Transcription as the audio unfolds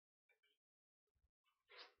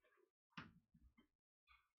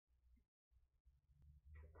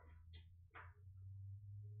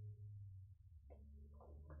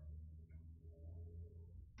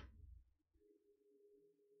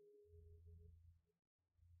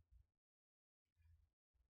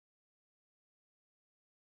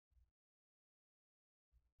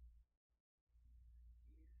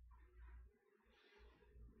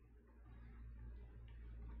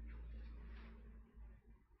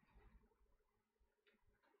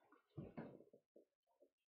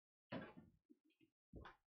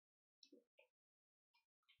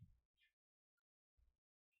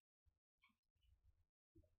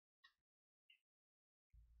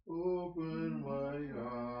Open my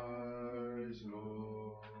eyes,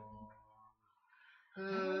 Lord.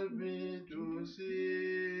 Help me to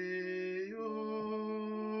see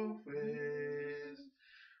your face.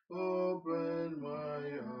 Open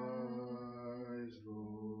my eyes,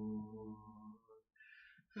 Lord.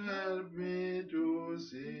 Help me to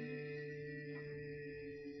see.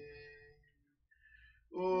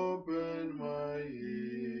 Open my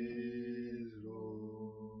ears,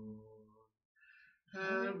 Lord.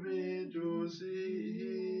 Help me to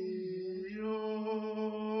see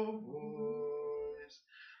your voice.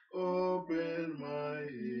 Open my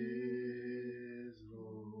ears,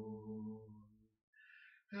 Lord.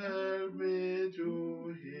 Help me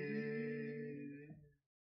to hear.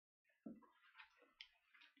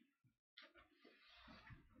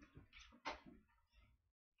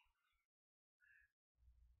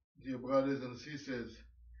 Dear brothers and sisters,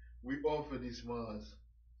 we offer this Mass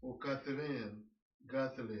for Catherine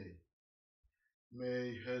Gatley.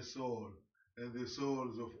 May her soul and the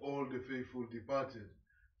souls of all the faithful departed,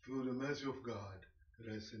 through the mercy of God,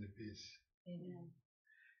 rest in peace. Amen.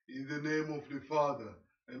 In the name of the Father,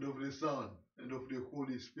 and of the Son, and of the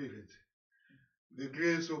Holy Spirit, the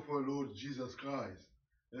grace of our Lord Jesus Christ,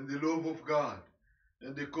 and the love of God,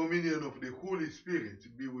 and the communion of the Holy Spirit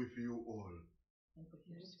be with you all. And with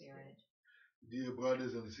your spirit. Dear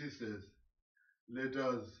brothers and sisters, let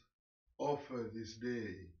us offer this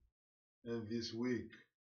day and this week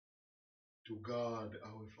to God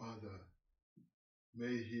our Father.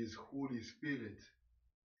 May His Holy Spirit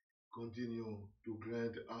continue to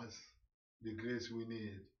grant us the grace we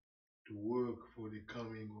need to work for the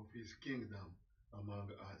coming of His kingdom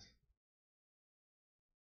among us.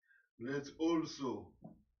 Let's also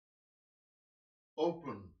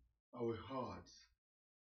open our hearts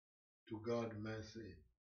to God's mercy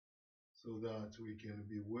so that we can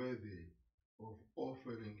be worthy of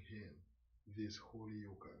offering Him this Holy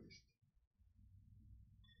Eucharist.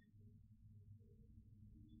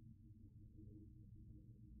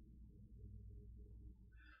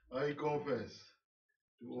 I confess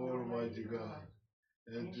to Almighty God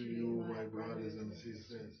and to you, my brothers and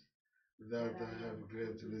sisters, that I have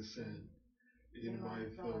greatly sinned in my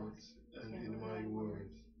thoughts and in my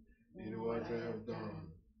words, in what I have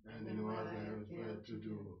done and in what I have failed to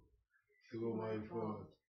do, through my fault,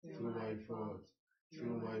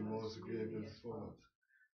 through my most grievous fault.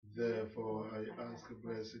 Therefore I ask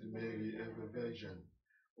Blessed Mary, ever Virgin,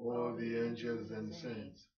 all the angels and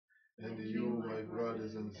saints, and you, my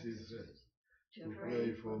brothers and sisters, to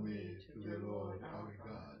pray for me to the Lord our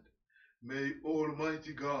God. May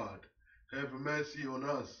Almighty God have mercy on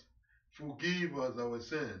us, forgive us our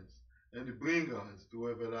sins, and bring us to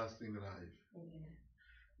everlasting life. Amen.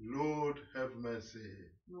 Lord, have mercy.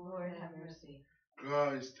 Lord, have mercy.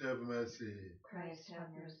 Christ, have mercy. Christ, have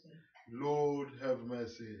mercy. Lord, have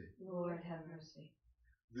mercy. Lord, have mercy.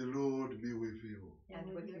 The Lord be with you.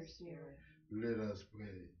 And with your spirit. Let us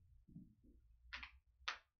pray.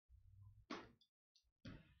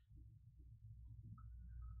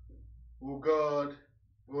 O God,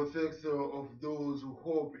 protector of those who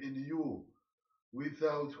hope in you,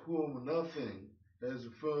 without whom nothing has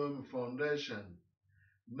firm foundation,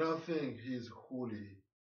 nothing is holy,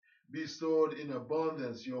 bestowed in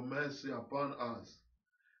abundance your mercy upon us,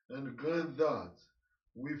 and grant that,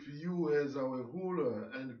 with you as our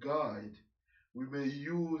ruler and guide, we may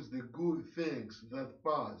use the good things that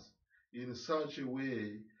pass in such a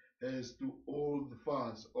way as to hold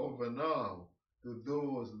fast over now to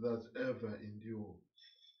those that ever endure.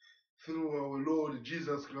 Through our Lord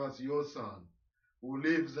Jesus Christ, your Son, who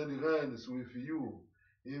lives and reigns with you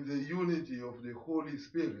in the unity of the Holy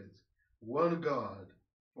Spirit, one God,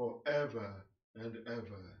 forever and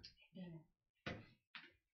ever. Amen.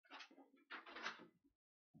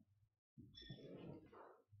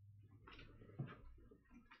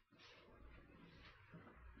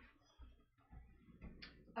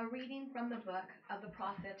 A reading from the book of the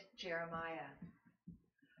prophet Jeremiah.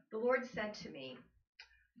 The Lord said to me,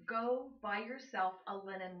 "Go buy yourself a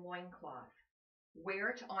linen loincloth. Wear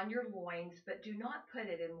it on your loins, but do not put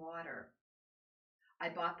it in water." I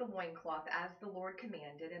bought the loincloth as the Lord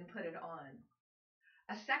commanded and put it on.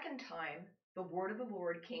 A second time, the word of the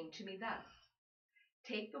Lord came to me thus: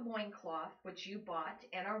 "Take the loincloth which you bought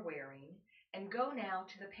and are wearing, and go now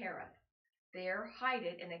to the Perith. There hide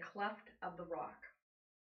it in a cleft of the rock."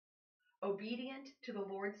 Obedient to the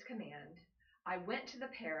Lord's command, I went to the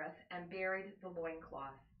Perith and buried the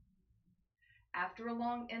loincloth. After a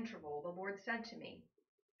long interval, the Lord said to me,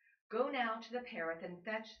 "Go now to the Perith and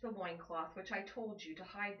fetch the loincloth which I told you to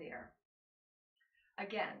hide there."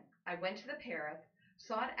 Again, I went to the Perith,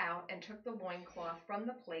 sought out and took the loincloth from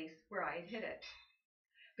the place where I had hid it.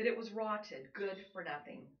 But it was rotted, good for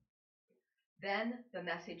nothing. Then the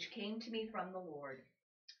message came to me from the Lord.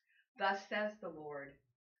 Thus says the Lord,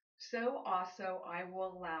 so also I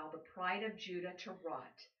will allow the pride of Judah to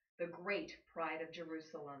rot, the great pride of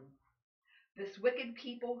Jerusalem. This wicked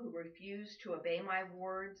people who refuse to obey my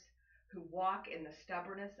words, who walk in the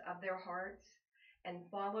stubbornness of their hearts, and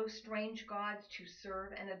follow strange gods to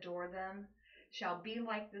serve and adore them, shall be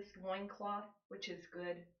like this loincloth which is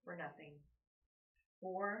good for nothing.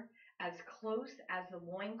 For as close as the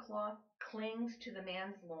loincloth clings to the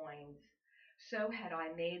man's loins, so had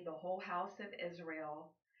I made the whole house of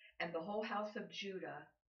Israel and the whole house of Judah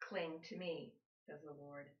cling to me, says the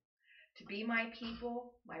Lord, to be my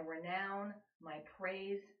people, my renown, my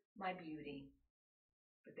praise, my beauty.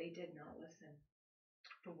 But they did not listen.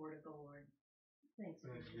 The word of the Lord. Thanks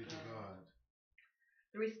be to God.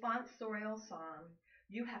 The responsorial psalm,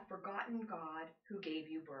 you have forgotten God who gave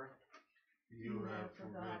you birth. You have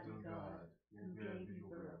forgotten God who gave you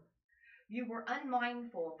birth. You were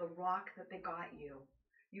unmindful of the rock that begot you.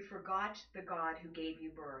 You forgot the God who gave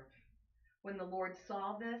you birth. When the Lord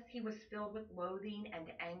saw this, he was filled with loathing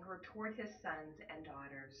and anger toward his sons and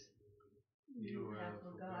daughters. You have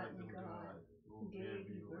forgotten God who gave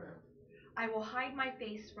you birth. I will hide my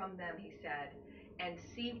face from them, he said, and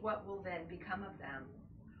see what will then become of them.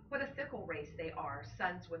 What a fickle race they are,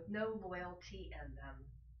 sons with no loyalty in them.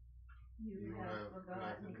 You have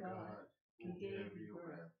forgotten God who gave you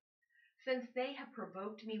birth. Since they have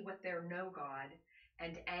provoked me with their no God,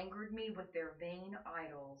 and angered me with their vain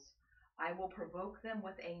idols, I will provoke them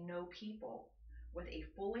with a no people. With a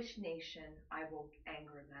foolish nation I will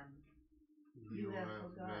anger them. You have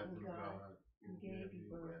forgotten God who gave you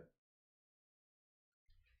birth.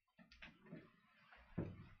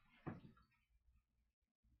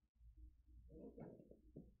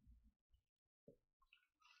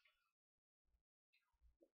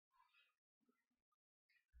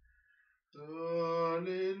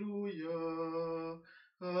 Hallelujah,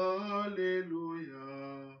 hallelujah,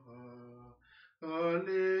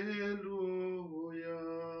 hallelujah,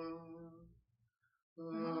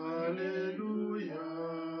 hallelujah,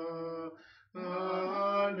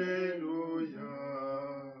 hallelujah,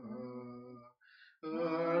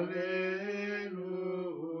 hallelujah.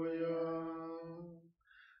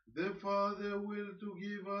 The Father will to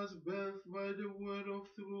give us birth by the word of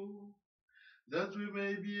truth, that we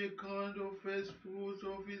may be a kind of first fruits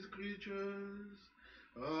of his creatures.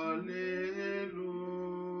 Alleluia.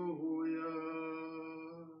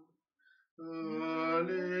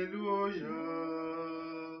 Alleluia.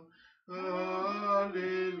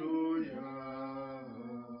 Alleluia.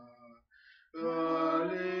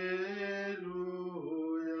 Alleluia.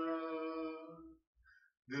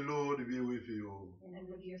 The Lord be with you. And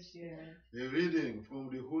with your spirit. A reading from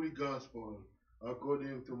the Holy Gospel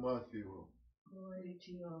according to Matthew. Glory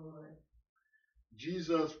to you, O Lord.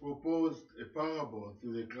 Jesus proposed a parable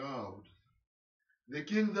to the crowd. The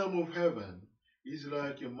kingdom of heaven is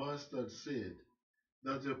like a mustard seed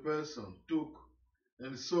that a person took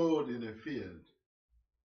and sowed in a field.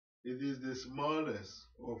 It is the smallest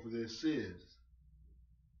of the seeds,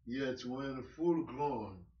 yet when full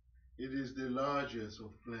grown, it is the largest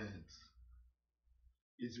of plants.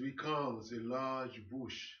 It becomes a large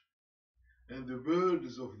bush, and the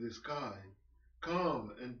birds of the sky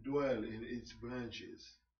come and dwell in its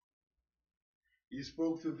branches. He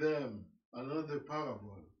spoke to them another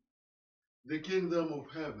parable. The kingdom of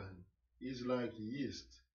heaven is like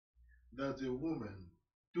yeast that a woman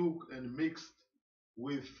took and mixed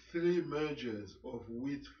with 3 measures of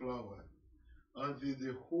wheat flour until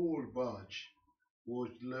the whole batch was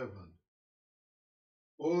leavened.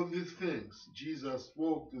 All these things Jesus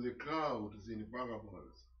spoke to the crowds in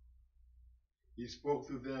parables. He spoke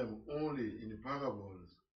to them only in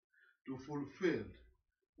parables to fulfill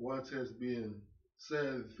what has been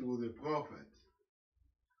said through the prophet.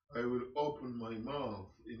 I will open my mouth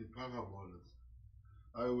in parables.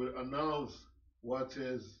 I will announce what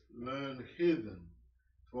has lain hidden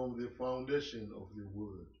from the foundation of the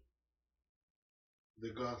world.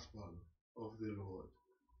 The Gospel of the Lord.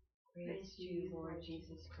 Praise to you, Lord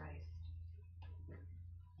Jesus Christ.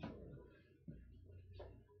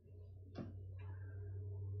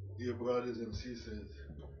 Dear brothers and sisters,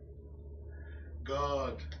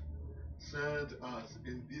 God sent us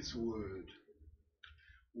in this world.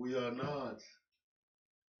 We are not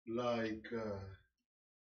like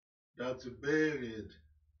that buried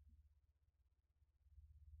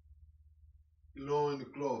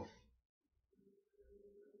loincloth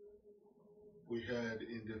we had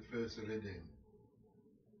in the first reading.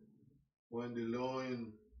 when the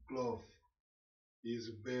loin cloth is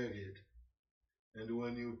buried, and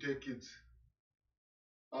when you take it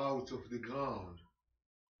out of the ground,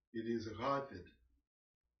 it is rotted,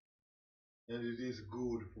 and it is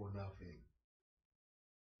good for nothing.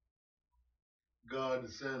 God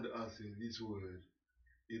sent us in this word.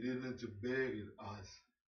 He didn't bury us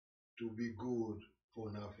to be good for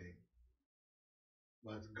nothing,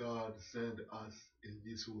 but God sent us in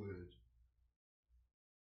this word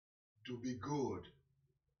to be good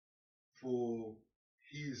for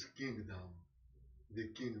His kingdom, the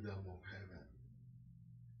kingdom of heaven.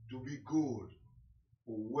 To be good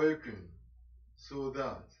for working so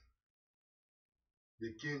that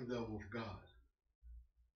the kingdom of God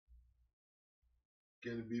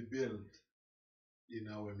can be built in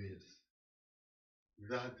our midst.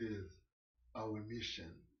 That is our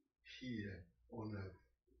mission here on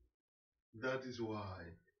earth. That is why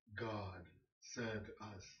God sent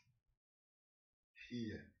us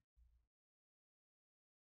here.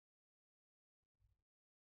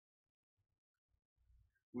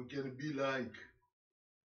 We can be like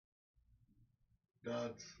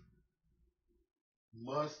that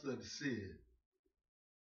mustard seed,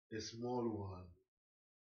 a small one,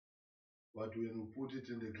 but when we put it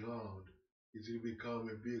in the ground, it will become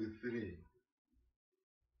a big tree.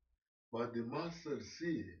 But the mustard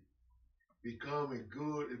seed become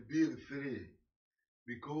a big tree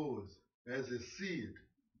because as a seed,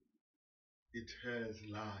 it has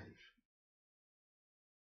life.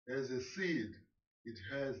 As a seed, it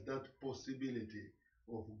has that possibility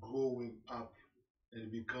of growing up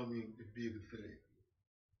and becoming a big tree.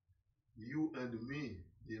 You and me,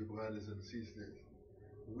 dear brothers and sisters,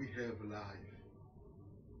 we have life.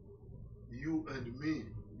 You and me,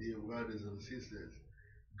 dear brothers and sisters,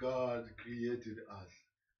 God created us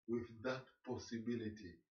with that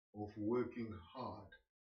possibility of working hard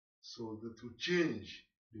so that to change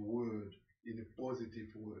the world in a positive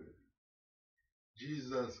word.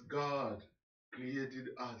 Jesus, God, created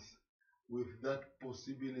us with that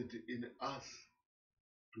possibility in us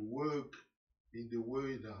to work in the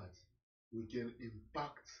way that we can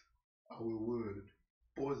impact our world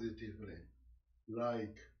positively,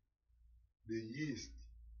 like the yeast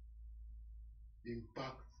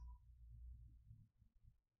impacts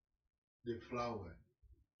the flour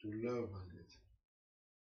to leaven it.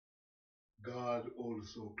 God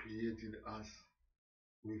also created us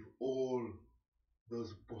with all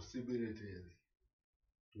those possibilities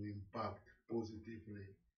to impact positively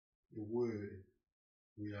the world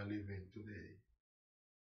we are living today.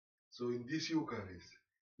 So in this Eucharist,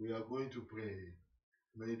 we are going to pray,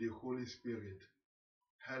 may the Holy Spirit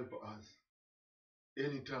help us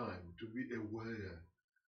anytime to be aware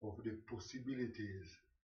of the possibilities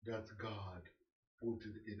that God put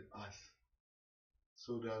in us,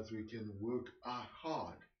 so that we can work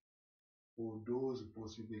hard for those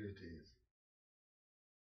possibilities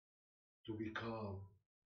to become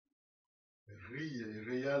a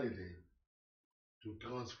reality, to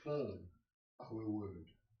transform our world.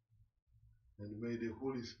 And may the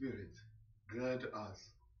Holy Spirit grant us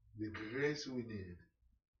the grace we need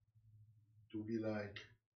to be like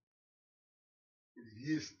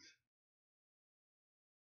yeast,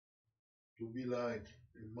 to be like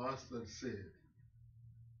a mustard seed.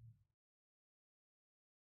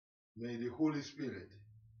 May the Holy Spirit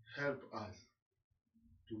help us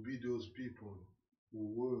to be those people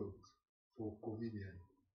who work for communion,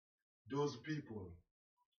 those people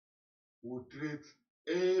who treat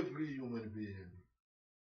every human being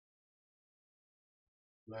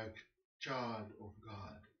like child of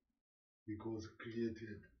God, because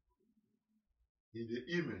created in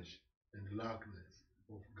the image and likeness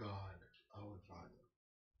of God our Father.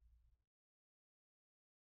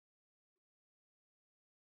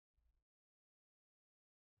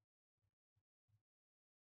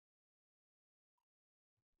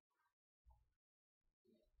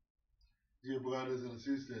 Dear brothers and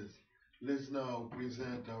sisters, let's now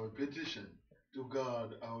present our petition to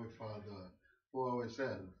God our Father for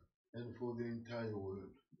ourselves and for the entire world.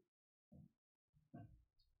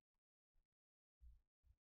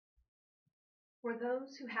 For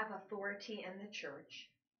those who have authority in the church,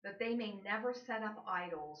 that they may never set up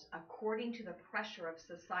idols according to the pressure of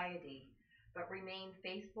society, but remain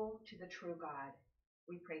faithful to the true God,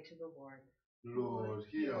 we pray to the Lord. Lord,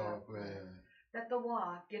 hear our prayer. That the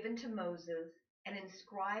law given to Moses and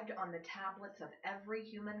inscribed on the tablets of every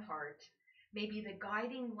human heart may be the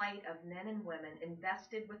guiding light of men and women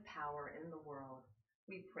invested with power in the world,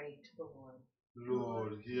 we pray to the Lord.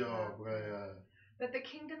 Lord, hear our prayer. That the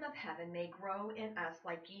kingdom of heaven may grow in us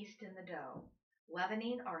like yeast in the dough,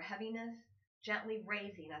 leavening our heaviness gently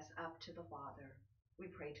raising us up to the Father. We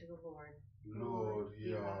pray to the Lord. Lord,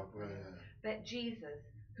 hear our prayer. That Jesus,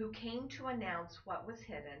 who came to announce what was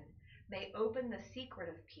hidden, may open the secret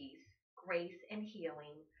of peace, grace, and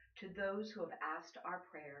healing to those who have asked our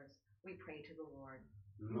prayers. We pray to the Lord.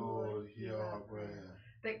 Lord, hear our prayer.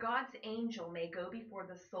 That God's angel may go before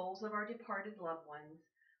the souls of our departed loved ones,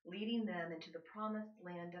 leading them into the promised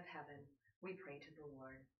land of heaven. We pray to the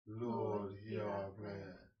Lord. Lord, hear our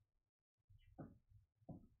prayer.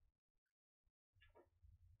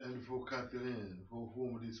 And for Catherine, for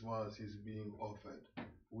whom this Mass is being offered,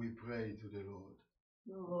 we pray to the Lord.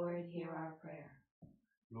 Lord, hear our prayer.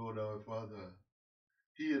 Lord our Father,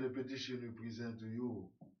 hear the petition we present to you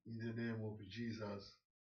in the name of Jesus,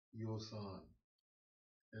 your Son.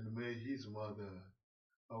 And may his mother,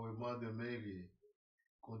 our Mother Mary,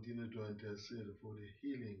 continue to intercede for the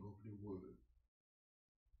healing of the world.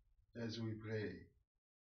 As we pray,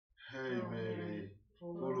 Hail Mary,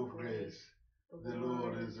 full of grace, the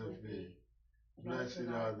Lord is with thee. Blessed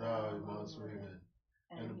art thou amongst women,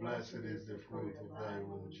 and blessed is the fruit of thy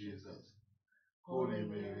womb, Jesus. Holy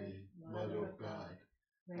Mary, Mother of God,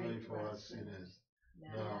 pray for us sinners,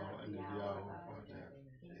 now and at the hour of our death.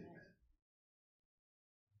 Amen.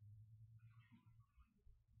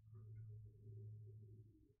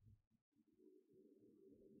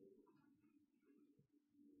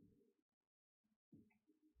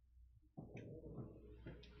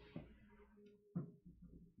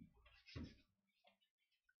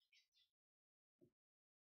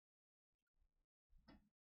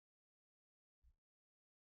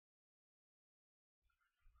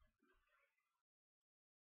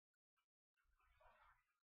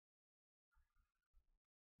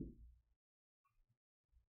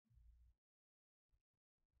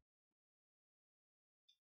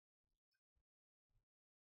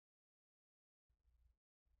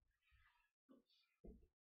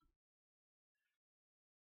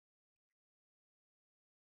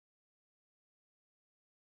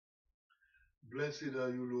 Blessed are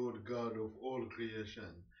you, Lord God of all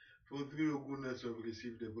creation, for through your goodness we have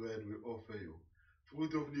received the bread we offer you,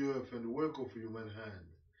 fruit of the earth and work of human hand.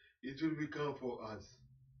 It will become for us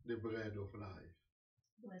the bread of life.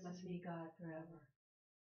 Blessed be God forever.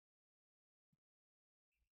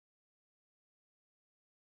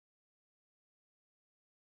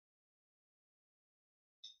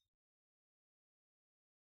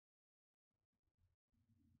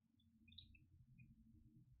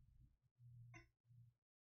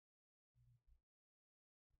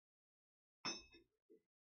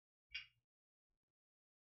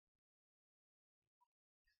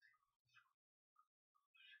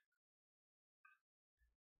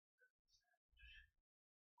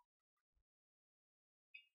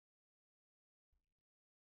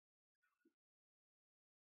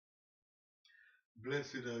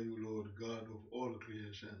 Blessed are you, Lord God of all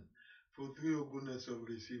creation, for through your goodness we have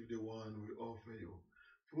received the one we offer you,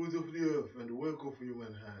 fruit of the earth and work of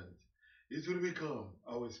human hands. It will become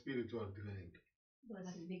our spiritual drink.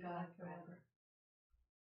 Blessed be God forever.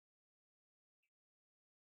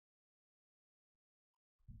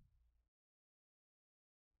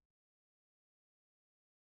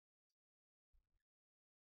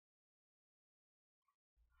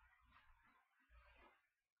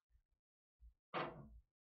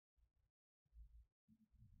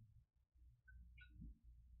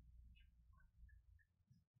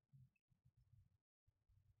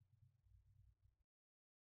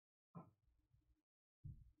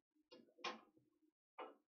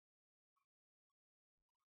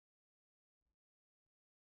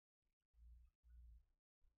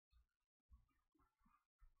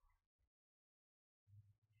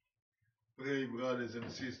 Pray, brothers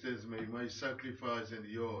and sisters, may my sacrifice and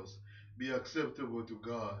yours be acceptable to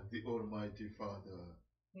God, the Almighty Father.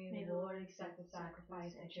 May the Lord accept the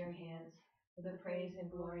sacrifice at your hands for the praise and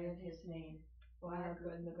glory of his name, for our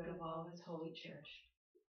good and the good of all his holy church.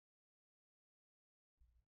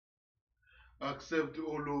 Accept,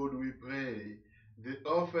 O Lord, we pray, the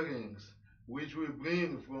offerings which we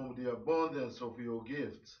bring from the abundance of your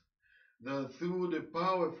gifts, that through the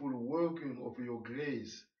powerful working of your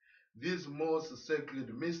grace, these most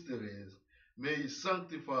sacred mysteries may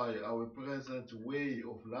sanctify our present way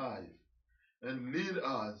of life and lead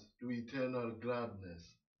us to eternal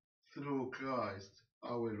gladness through Christ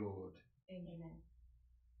our Lord. Amen.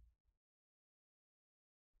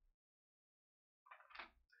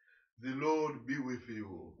 The Lord be with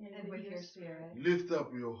you. And with your spirit, Lift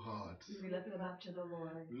up your hearts. we lift them up to the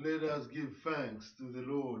Lord. Let us give thanks to the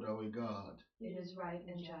Lord our God. It is right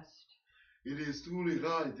and just. It is truly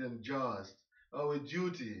right and just, our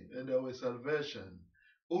duty and our salvation,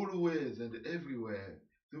 always and everywhere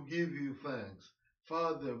to give you thanks,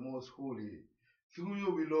 Father most holy, through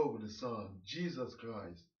your beloved Son, Jesus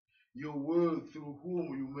Christ, your word through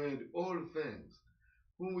whom you made all things,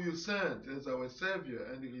 whom you sent as our Savior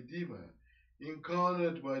and Redeemer,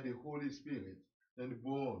 incarnate by the Holy Spirit and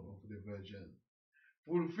born of the Virgin.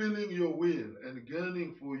 Fulfilling your will and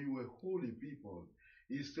gaining for you a holy people,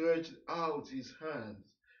 he stretched out his hands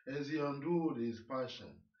as he endured his passion,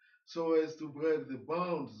 so as to break the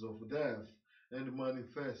bounds of death and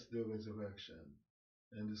manifest the resurrection.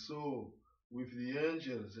 And so, with the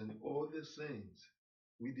angels and all the saints,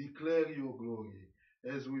 we declare your glory,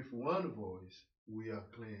 as with one voice we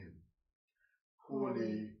acclaim.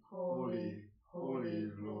 Holy, holy,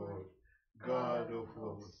 holy Lord, God of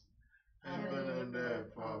hosts, heaven and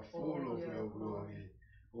earth are full of your glory.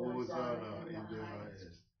 Hosanna in the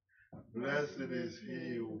highest. Blessed is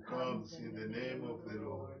he who comes in the name of the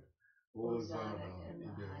Lord. Hosanna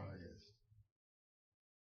in the highest.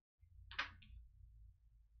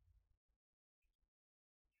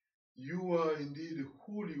 You are indeed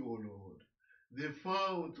holy, O Lord, the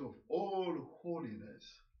fount of all holiness.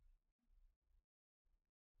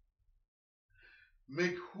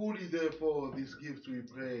 Make holy, therefore, this gift, we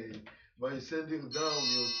pray, by sending down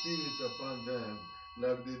your Spirit upon them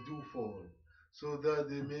like the dewfall, so that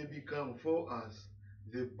they may become for us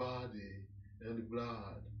the body and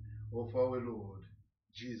blood of our Lord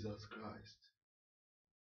Jesus Christ.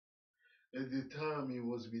 At the time he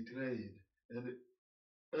was betrayed and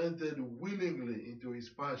entered willingly into his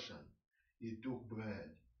passion, he took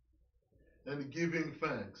bread, and giving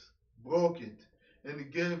thanks, broke it,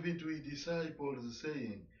 and gave it to his disciples,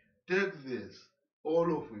 saying, Take this,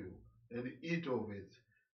 all of you, and eat of it,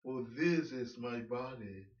 for this is my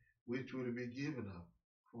body, which will be given up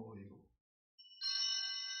for you.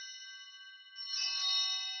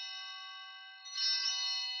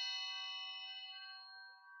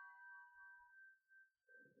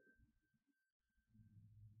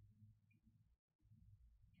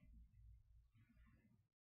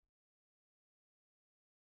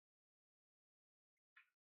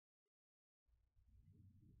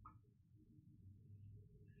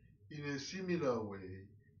 In a similar way,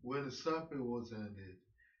 when supper was ended,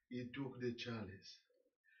 he took the chalice,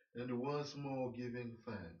 and once more giving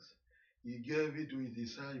thanks, he gave it to his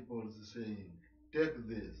disciples, saying, Take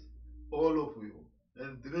this, all of you,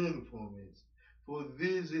 and drink from it, for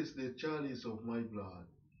this is the chalice of my blood,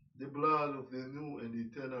 the blood of the new and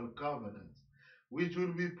eternal covenant, which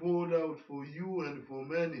will be poured out for you and for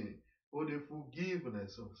many for the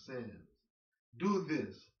forgiveness of sins. Do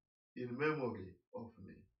this in memory of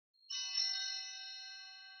me.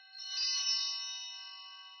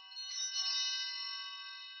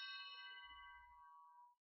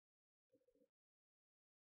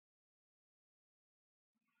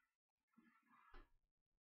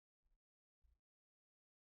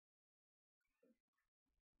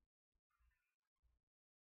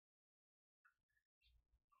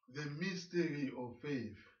 The mystery of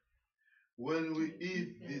faith. When we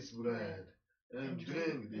eat this bread and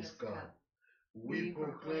drink this cup, we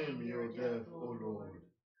proclaim your death, O Lord,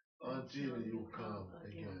 until you come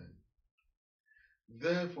again.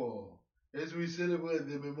 Therefore, as we celebrate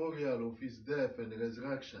the memorial of his death and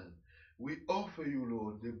resurrection, we offer you,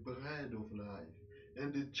 Lord, the bread of life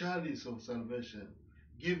and the chalice of salvation,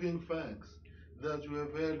 giving thanks that you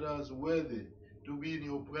have held us worthy to be in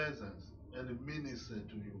your presence and minister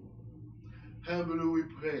to you. Humbly we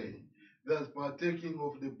pray that partaking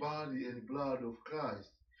of the body and blood of Christ,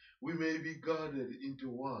 we may be gathered into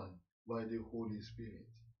one by the Holy Spirit.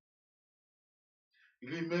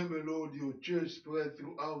 Remember, Lord, your church spread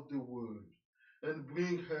throughout the world, and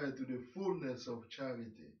bring her to the fullness of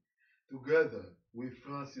charity, together with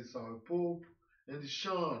Francis our Pope, and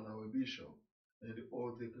Sean our Bishop, and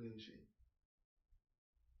all the clergy.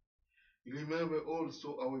 Remember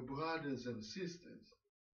also our brothers and sisters,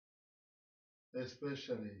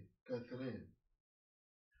 especially Catherine,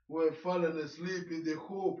 who have fallen asleep in the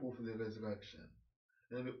hope of the resurrection,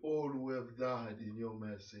 and all who have died in your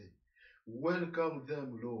mercy. Welcome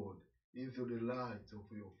them, Lord, into the light of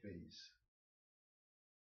your face.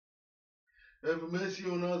 Have mercy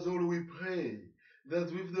on us all, we pray,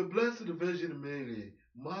 that with the Blessed Virgin Mary,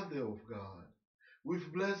 Mother of God,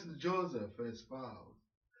 with blessed Joseph, her spouse,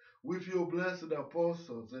 with your blessed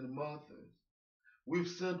apostles and martyrs, with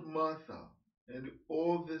Saint Martha and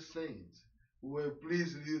all the saints who have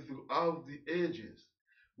pleased you throughout the ages,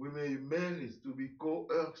 we may merit to be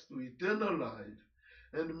co-heirs to eternal life,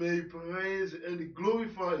 and may praise and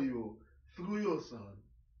glorify you through your Son,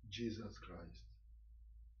 Jesus Christ.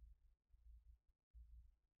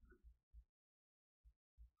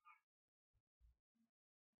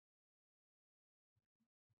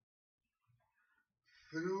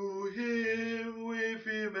 Through him, with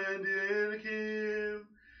him, and in him,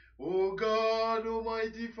 O God,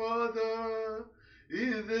 Almighty Father,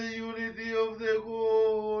 in the unity of the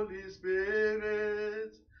Holy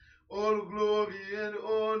Spirit, all glory and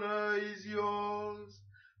honor is yours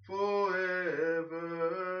forever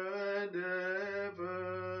and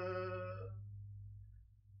ever.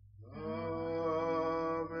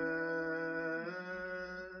 Amen.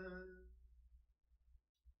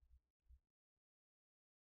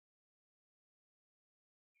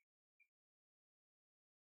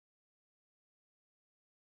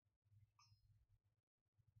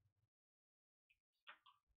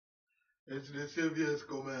 At the Savior's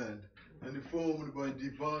command, and informed by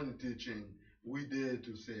divine teaching, we dare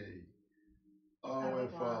to say, Our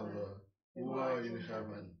Father, who art in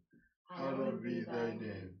heaven, hallowed be thy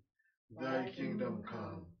name. Thy kingdom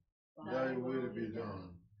come, thy will be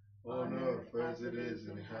done, on earth as it is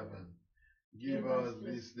in heaven. Give us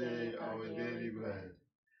this day our daily bread,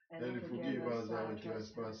 and forgive us our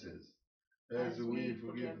trespasses, as we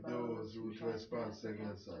forgive those who trespass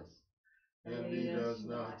against us. And lead us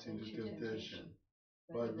not into temptation,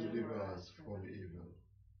 but deliver us from evil.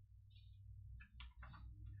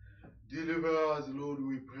 Deliver us, Lord,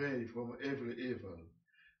 we pray, from every evil.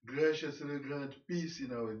 Graciously grant peace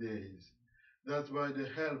in our days, that by the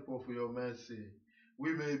help of your mercy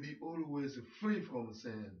we may be always free from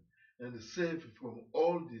sin and safe from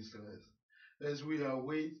all distress, as we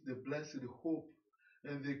await the blessed hope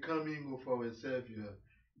and the coming of our Savior,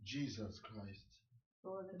 Jesus Christ.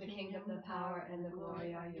 For the kingdom, the power, and the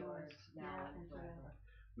glory are yours, now and forever.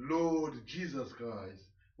 Lord Jesus Christ,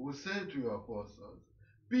 who said to your apostles,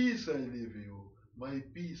 Peace I leave you, my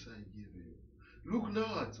peace I give you. Look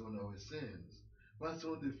not on our sins, but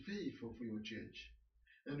on the faith of your church,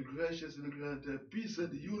 and graciously grant her peace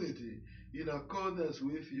and unity in accordance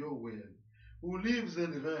with your will, who lives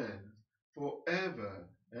and reigns forever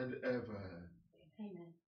and ever.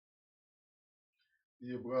 Amen.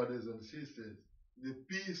 Dear brothers and sisters, the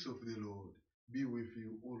peace of the Lord be with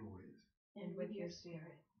you always. And with your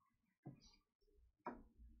spirit.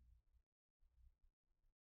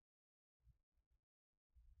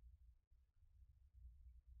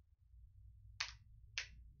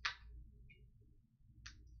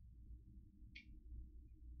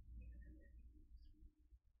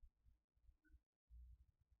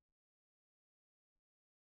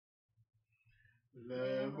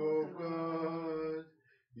 Lamb of God,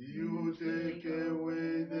 you take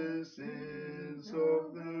away the sins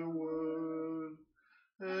of the world.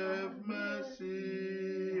 Have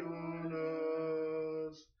mercy on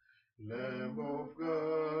us. Lamb of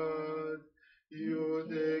God, you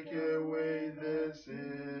take away the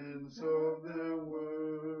sins of the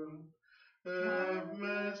world. Have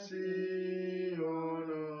mercy on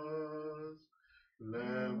us.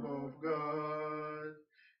 Lamb of God,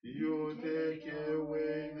 you take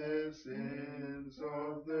away the sins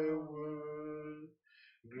of the world.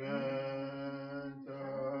 Grant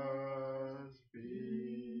us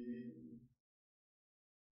peace.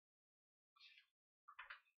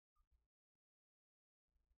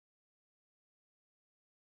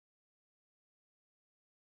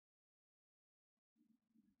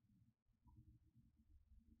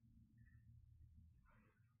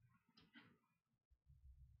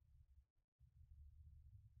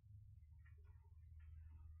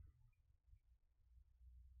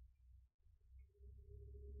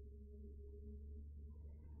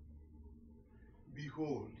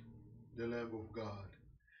 Behold the Lamb of God.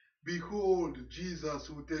 Behold Jesus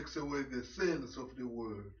who takes away the sins of the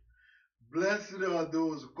world. Blessed are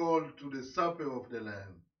those called to the supper of the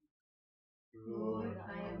Lamb. Lord,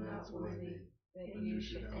 I am not worthy that you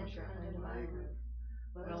should enter under my roof,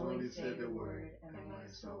 but only say the word, and my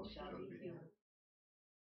soul shall be healed.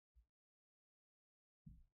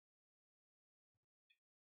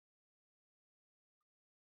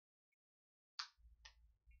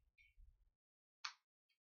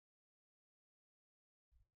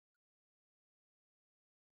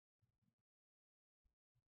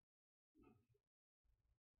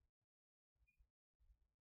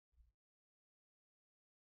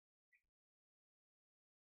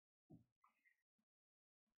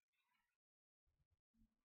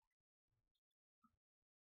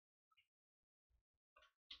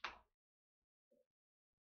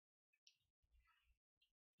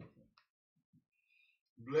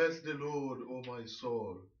 Bless the Lord, O my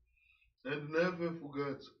soul, and never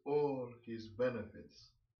forget all his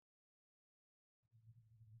benefits.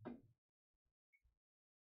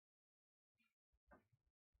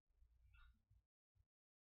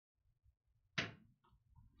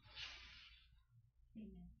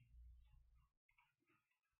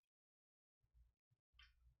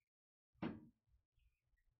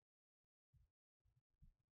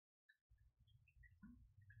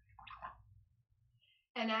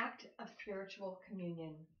 An act of spiritual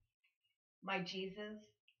communion. My Jesus,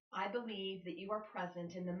 I believe that you are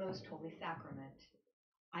present in the most holy sacrament.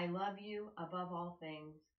 I love you above all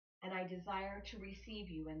things, and I desire to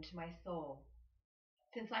receive you into my soul.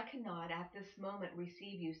 Since I cannot at this moment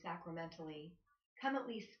receive you sacramentally, come at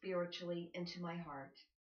least spiritually into my heart.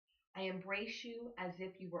 I embrace you as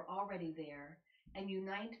if you were already there, and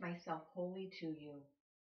unite myself wholly to you.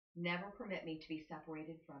 Never permit me to be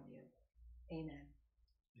separated from you. Amen.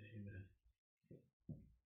 Amen.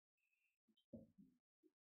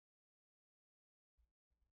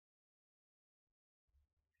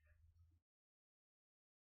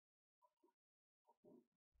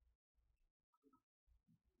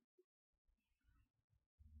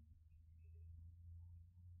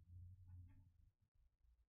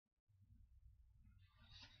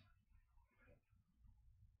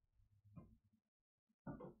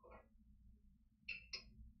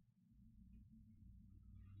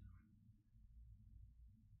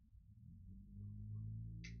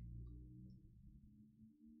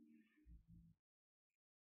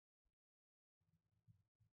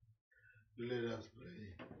 Let us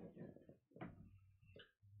pray.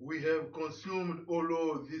 We have consumed, O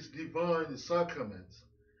Lord, this divine sacrament,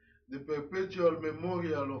 the perpetual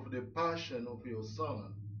memorial of the passion of your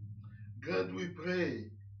Son. Grant, we pray,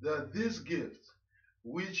 that this gift,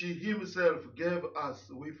 which he himself gave us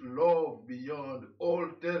with love beyond all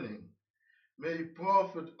telling, may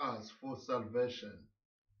profit us for salvation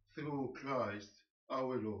through Christ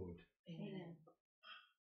our Lord. Amen.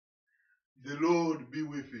 The Lord be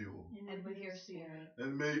with you. And with your spirit.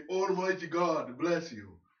 And may Almighty God bless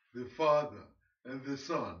you, the Father, and the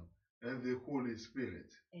Son, and the Holy Spirit.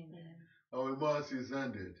 Amen. Our Mass is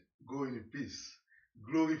ended. Go in peace,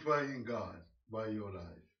 glorifying God by your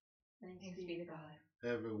life. Thanks be to God.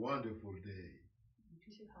 Have a wonderful day.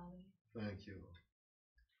 You too, Holly. Thank you.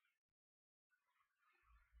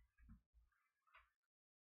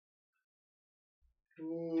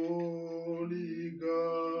 Oh.